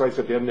one place writes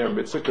at the end there in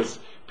Mitzvah because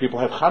people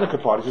had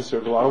Hanukkah parties who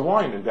served a lot of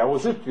wine, and that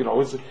was it.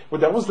 But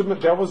that was the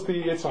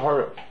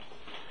Yitzhahara.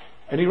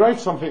 And he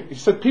writes something. He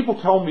said, "People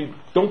tell me,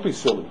 don't be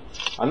silly.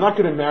 I'm not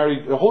going to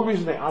marry." The whole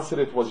reason they answered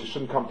it was, "You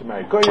shouldn't come to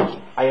marry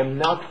Goyim. I am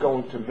not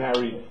going to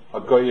marry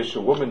a Goyish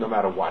woman, no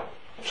matter what.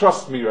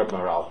 Trust me, Reb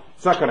Maral.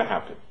 It's not going to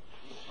happen."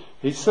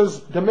 He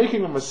says they're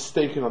making a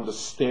mistake in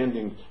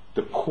understanding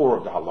the core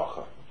of the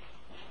halacha.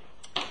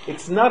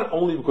 It's not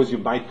only because you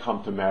might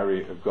come to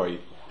marry a Goy.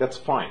 That's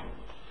fine.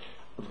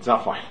 It's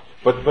not fine,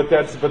 but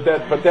that's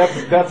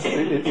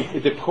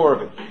the core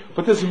of it.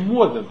 But there's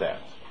more than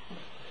that.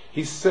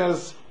 He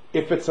says,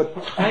 if it's a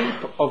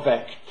type of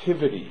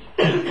activity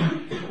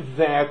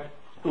that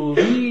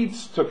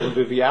leads to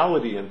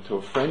conviviality and to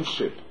a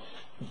friendship,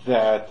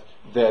 that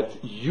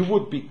you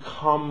would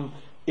become,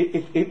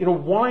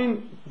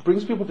 wine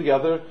brings people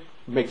together,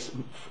 makes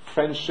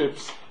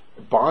friendships,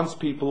 bonds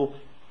people,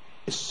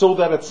 so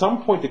that at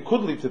some point it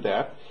could lead to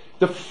that.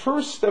 The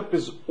first step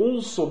is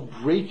also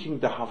breaking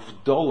the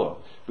Havdala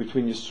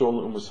between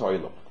Yisrael and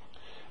Umm.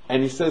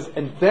 And he says,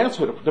 and that's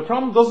what the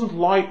problem doesn't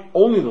lie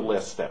only in the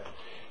last step.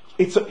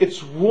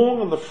 It's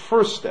wrong on the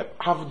first step.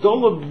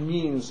 Havdala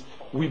means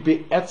we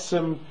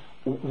be'etzem,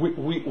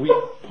 we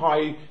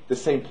occupy the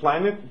same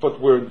planet, but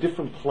we're in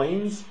different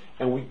planes,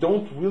 and we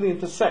don't really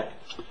intersect.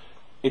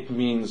 It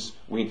means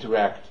we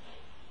interact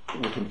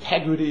with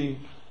integrity,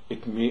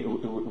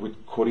 with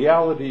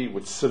cordiality,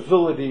 with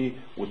civility,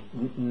 with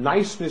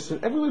niceness, in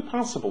every way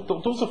possible.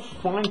 Those are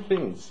fine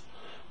things,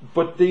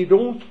 but they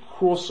don't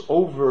cross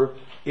over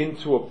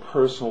into a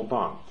personal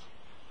bond.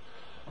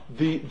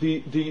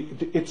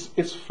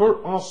 It's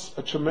for us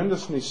a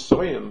tremendous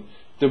nisoyim.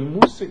 The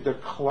musik, the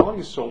Klal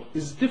Yisrael,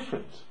 is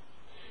different,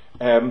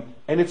 and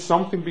it's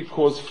something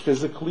because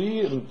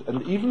physically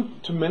and even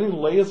to many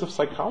layers of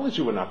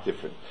psychology we're not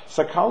different.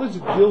 Psychology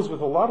deals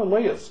with a lot of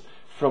layers,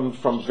 from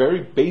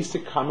very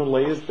basic common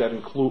layers that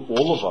include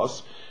all of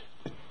us,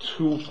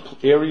 to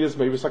areas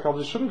maybe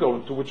psychology shouldn't go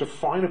into, which are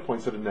finer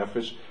points of the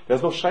nefesh.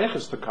 There's no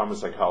shaykhs to common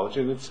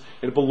psychology, and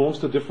it belongs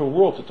to a different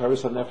world, to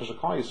Taris HaNefesh of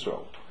Klal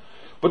Yisrael.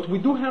 But we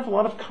do have a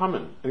lot of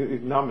common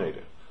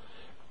denominator.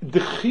 The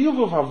chiyuv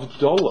of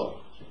Havdalah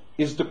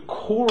is the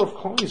core of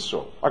Klal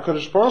Yisrael.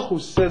 HaKadosh Baruch Hu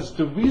says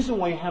the reason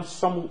why you have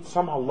some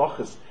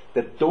halachas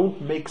that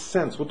don't make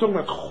sense. We're talking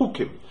about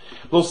chukim.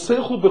 Lo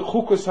seichlu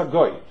bechukas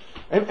hagoy.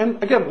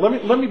 And again,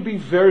 let me be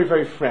very,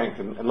 very frank,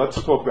 and let's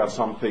talk about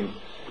something.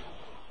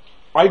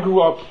 I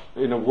grew up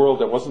in a world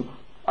that wasn't.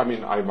 My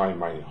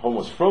home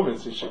was from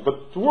it,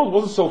 but the world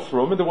wasn't so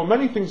from, and there were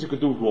many things you could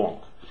do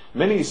wrong,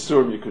 many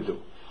isurim you could do.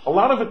 A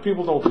lot of it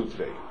people don't do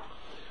today.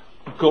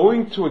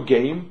 Going to a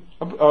game,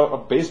 a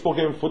baseball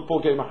game, a football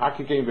game, a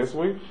hockey game,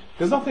 basketball game,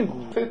 there's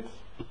nothing fit.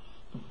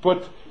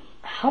 But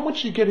how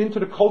much you get into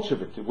the culture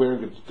of it,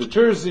 wearing the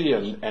jersey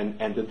and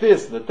the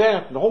this and the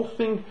that, and the whole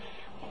thing.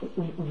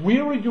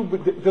 Where are you?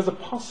 There's a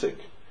pasuk.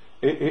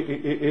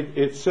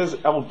 It says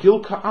El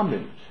Gilka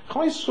Amin.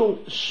 Klal Yisrael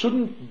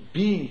shouldn't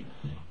be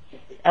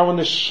our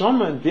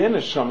neshama and their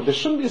neshama. There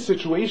shouldn't be a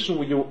situation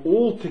where you're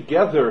all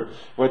together,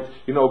 but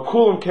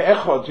kulam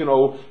ke'echad,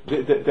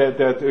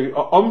 that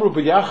amru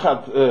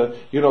b'yachad,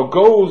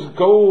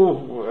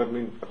 go. I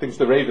think it's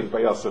the Ravens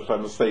by us, if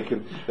I'm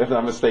mistaken.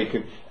 That's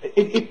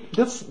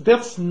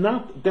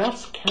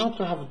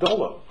counter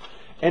Havdalah,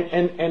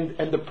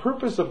 and the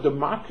purpose of the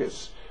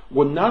Makos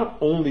were not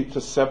only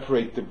to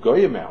separate the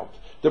goyim out.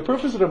 The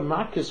purpose of the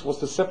Makos was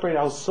to separate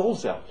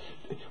ourselves out.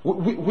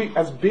 We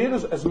as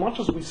much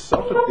as we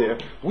suffered there,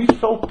 we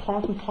felt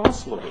part and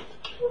parcel of it.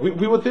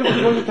 We were there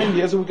for over 10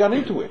 years and we got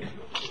into it.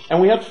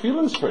 And we had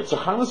feelings for it.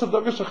 Zachanas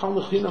Avdaga Shachal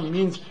Lechina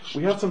means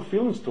we had some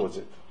feelings towards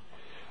it.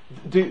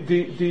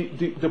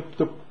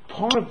 The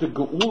part of the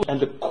Geul and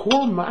the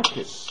core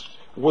Makos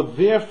were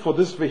there for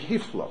this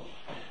Vehifla.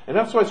 And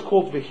that's why it's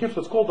called Vehifla.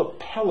 It's called a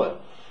Pella.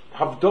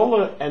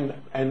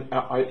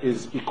 Havdalah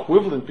is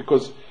equivalent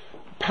because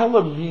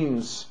Pella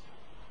means,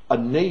 a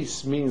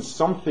nace means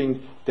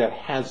something that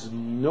has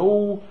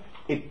no,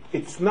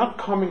 it's not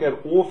coming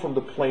at all from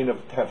the plane of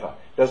Teva.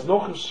 There's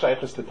no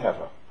shaykhs to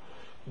Teva.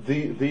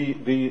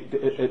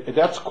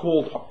 That's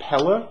called a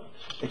Pella,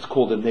 it's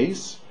called a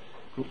nace.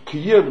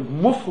 Kiyir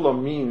Mufla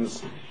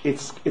means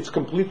it's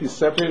completely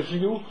separated from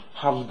you.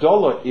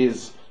 Havdalah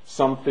is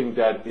something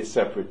that is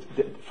separate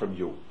from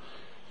you.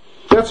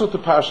 That's what the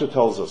Parsha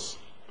tells us.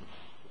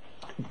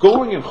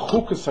 Going in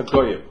Chukas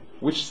HaGoyim,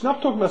 which is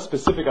not talking about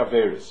specific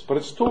Averis, but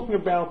it's talking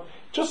about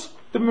just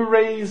the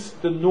mores,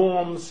 the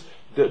norms,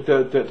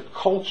 the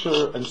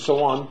culture, and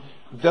so on.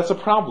 That's a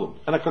problem.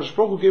 And HaKadosh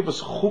Baruch Hu gave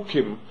us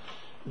Chukim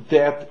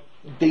that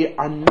they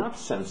are not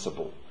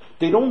sensible.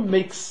 They don't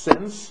make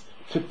sense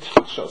to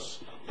teach us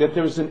that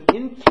there is an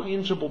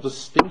intangible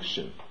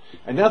distinction.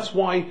 And that's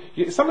why,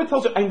 somebody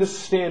tells you, I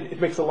understand, it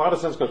makes a lot of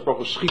sense, because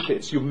Baruch Hu, Shechita,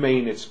 it's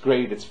humane, it's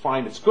great, it's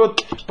fine, it's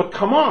good, but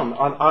come on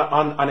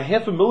a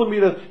half a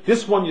millimeter,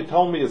 this one you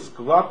tell me is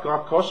glad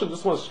kosher,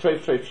 this one is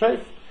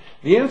treif.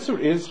 The answer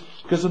is,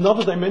 there's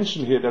another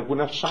dimension here that we're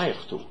not shaykh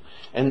to.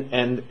 And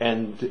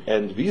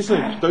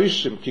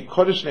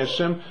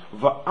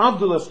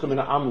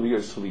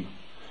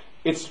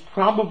it's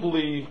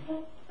probably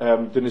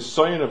the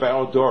nisayon of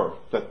our door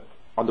that,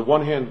 on the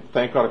one hand,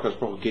 thank God, because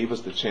Baruch Hu gave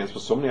us the chance for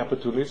so many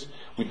opportunities.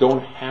 We're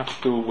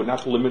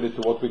not limited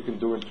to what we can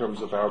do in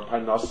terms of our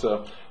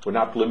parnasa. We're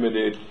not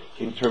limited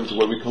in terms of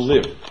where we can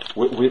live.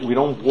 We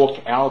don't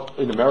walk out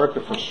in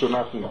America for sure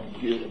not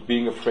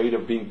being afraid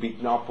of being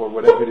beaten up or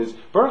whatever it is.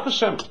 Baruch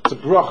Hashem, it's a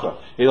bracha.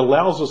 It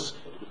allows us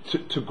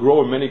to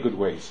grow in many good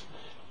ways.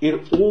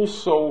 It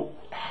also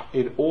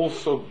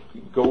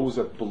goes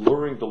at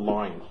blurring the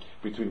line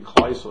between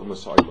Klais and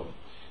Messiah.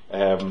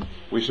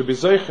 We should be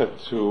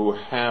zeichet to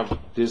have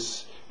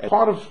this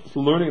part of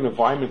learning an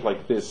environment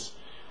like this,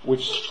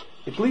 which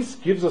at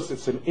least gives us,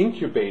 it's an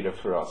incubator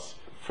for us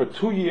for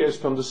 2 years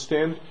to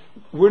understand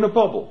we're in a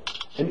bubble.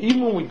 And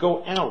even when we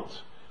go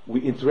out, we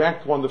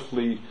interact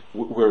wonderfully.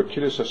 We're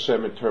Kiddush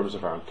Hashem in terms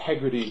of our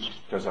integrity, in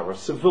terms of our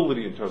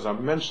civility, in terms of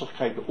our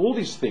menschlichkeit, all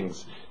these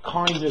things,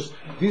 kindness.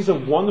 These are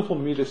wonderful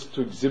meters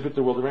to exhibit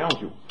the world around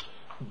you.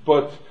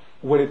 But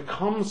when it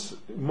comes,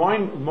 my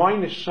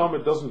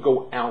neshama doesn't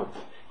go out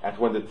at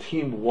when the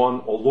team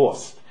won or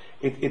lost.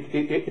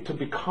 It to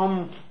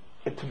become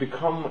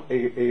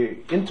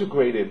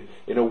integrated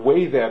in a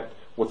way that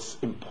what's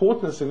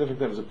important and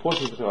significant is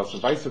important to us,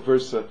 and vice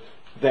versa.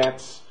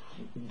 That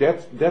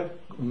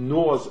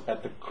gnaws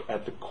at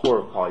the core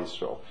of Klal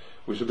Yisrael.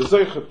 We should be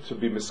zeichet to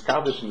be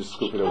miskadish in the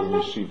school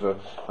of yeshiva,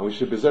 and we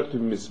should be zeichet to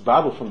be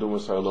misbadel from the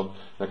Musaylum.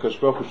 And HaKadosh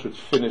Baruch Hu should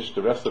finish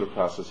the rest of the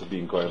process of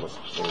being goyim.